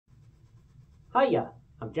Hiya,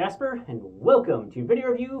 I'm Jasper, and welcome to video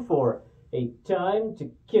review for A Time to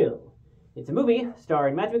Kill. It's a movie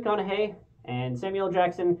starring Matthew McConaughey and Samuel L.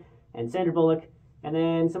 Jackson and Sandra Bullock, and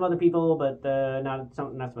then some other people, but not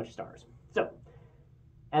so much stars. So,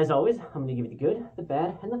 as always, I'm going to give you the good, the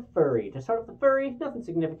bad, and the furry. To start off the furry, nothing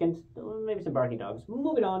significant, maybe some barking dogs.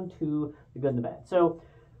 Moving on to the good and the bad. So,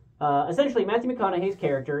 essentially, Matthew McConaughey's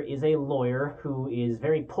character is a lawyer who is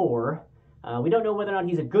very poor. We don't know whether or not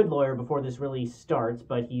he's a good lawyer before this really starts,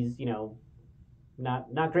 but he's,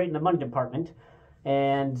 not great in the money department.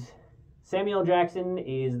 And Samuel L. Jackson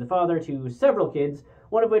is the father to several kids,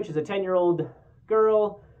 one of which is a 10-year-old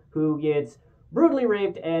girl who gets brutally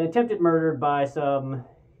raped and attempted murdered by some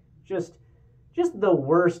just the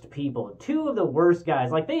worst people. Two of the worst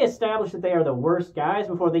guys. Like, they establish that they are the worst guys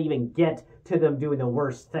before they even get to them doing the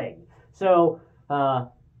worst thing. So,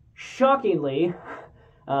 shockingly,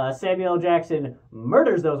 Samuel L. Jackson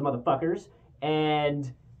murders those motherfuckers,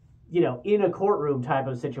 and, in a courtroom type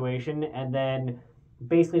of situation, and then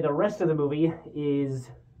basically the rest of the movie is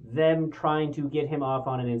them trying to get him off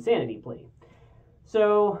on an insanity plea.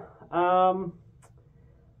 So, I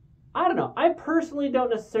don't know. I personally don't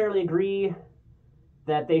necessarily agree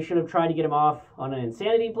that they should have tried to get him off on an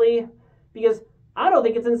insanity plea, because I don't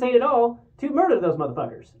think it's insane at all to murder those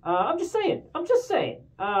motherfuckers. I'm just saying.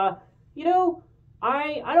 I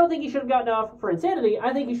don't think he should have gotten off for insanity.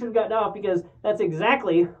 I think he should have gotten off because that's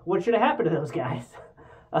exactly what should have happened to those guys.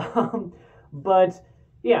 But,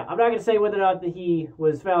 yeah, I'm not going to say whether or not he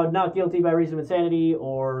was found not guilty by reason of insanity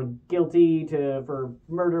or guilty for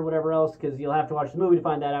murder or whatever else, because you'll have to watch the movie to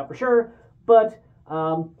find that out for sure. But,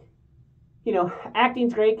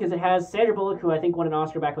 acting's great because it has Sandra Bullock, who I think won an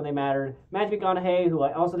Oscar back when they mattered, Matthew McConaughey, who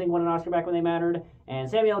I also think won an Oscar back when they mattered, and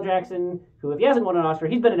Samuel L. Jackson, who, if he hasn't won an Oscar,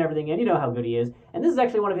 he's been in everything, and you know how good he is. And this is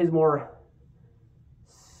actually one of his more,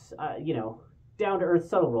 down-to-earth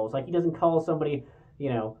subtle roles. Like, he doesn't call somebody,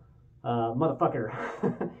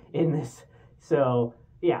 motherfucker in this. So,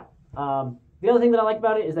 yeah. The other thing that I like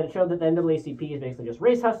about it is that it showed that the NAACP is basically just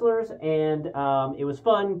race hustlers, and it was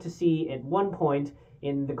fun to see at one point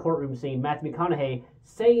in the courtroom scene Matthew McConaughey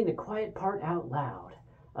saying the quiet part out loud.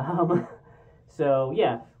 So,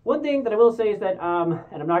 yeah. One thing that I will say is that, and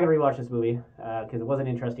I'm not going to rewatch this movie, because it wasn't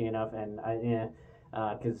interesting enough, and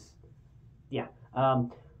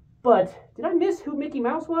but, did I miss who Mickey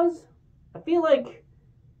Mouse was? I feel like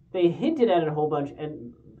they hinted at it a whole bunch,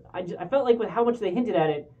 and I felt like with how much they hinted at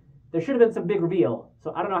it, there should have been some big reveal.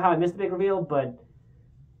 So, I don't know how I missed the big reveal, but,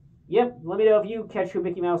 yep, let me know if you catch who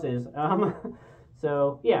Mickey Mouse is.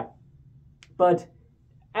 So, yeah. But,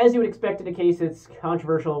 as you would expect in a case it's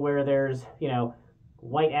controversial where there's,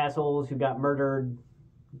 white assholes who got murdered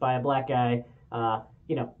by a black guy,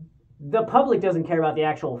 the public doesn't care about the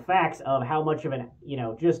actual facts of how much of an,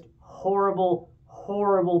 just horrible,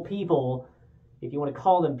 horrible people, if you want to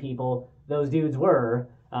call them people, those dudes were.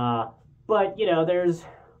 But, there's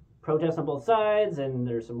protests on both sides, and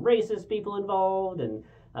there's some racist people involved, and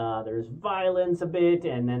there's violence a bit,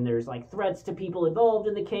 and then there's, threats to people involved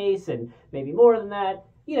in the case, and maybe more than that.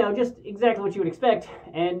 Just exactly what you would expect,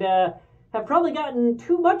 and have probably gotten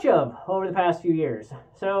too much of over the past few years.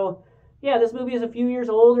 So, yeah, this movie is a few years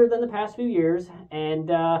older than the past few years, and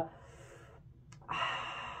I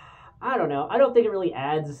don't know. I don't think it really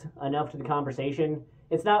adds enough to the conversation.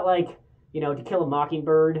 It's not like, To Kill a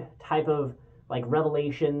Mockingbird type of,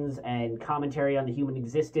 revelations and commentary on the human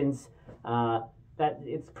existence. That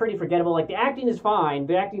it's pretty forgettable. The acting is fine.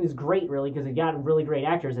 The acting is great, really, because it got really great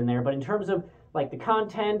actors in there. But in terms of, the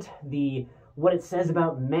content, what it says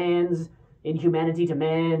about man's inhumanity to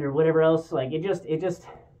man or whatever else, it just,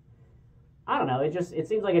 I don't know. It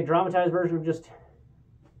seems like a dramatized version of just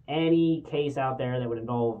any case out there that would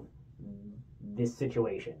involve this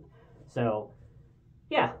situation. So,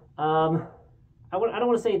 yeah. I don't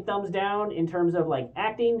want to say thumbs down in terms of,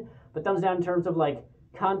 acting, but thumbs down in terms of,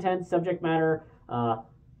 content, subject matter.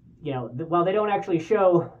 While they don't actually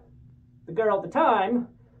show the girl at the time,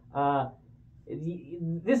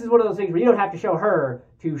 this is one of those things where you don't have to show her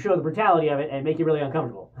to show the brutality of it and make you really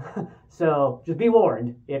uncomfortable. So, just be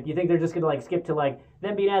warned if you think they're just going to, skip to,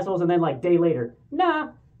 them being assholes and then, day later.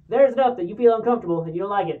 Nah, there's enough that you feel uncomfortable and you don't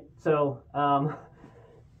like it. So,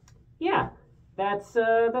 yeah. That's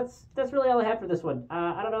really all I have for this one.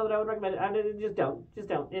 I don't know that I would recommend it. Just don't.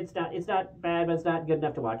 It's not bad, but it's not good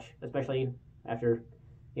enough to watch, especially after,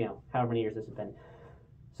 however many years this has been.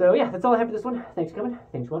 So, yeah, that's all I have for this one. Thanks for coming.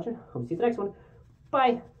 Thanks for watching. Hope to see you the next one.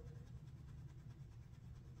 Bye.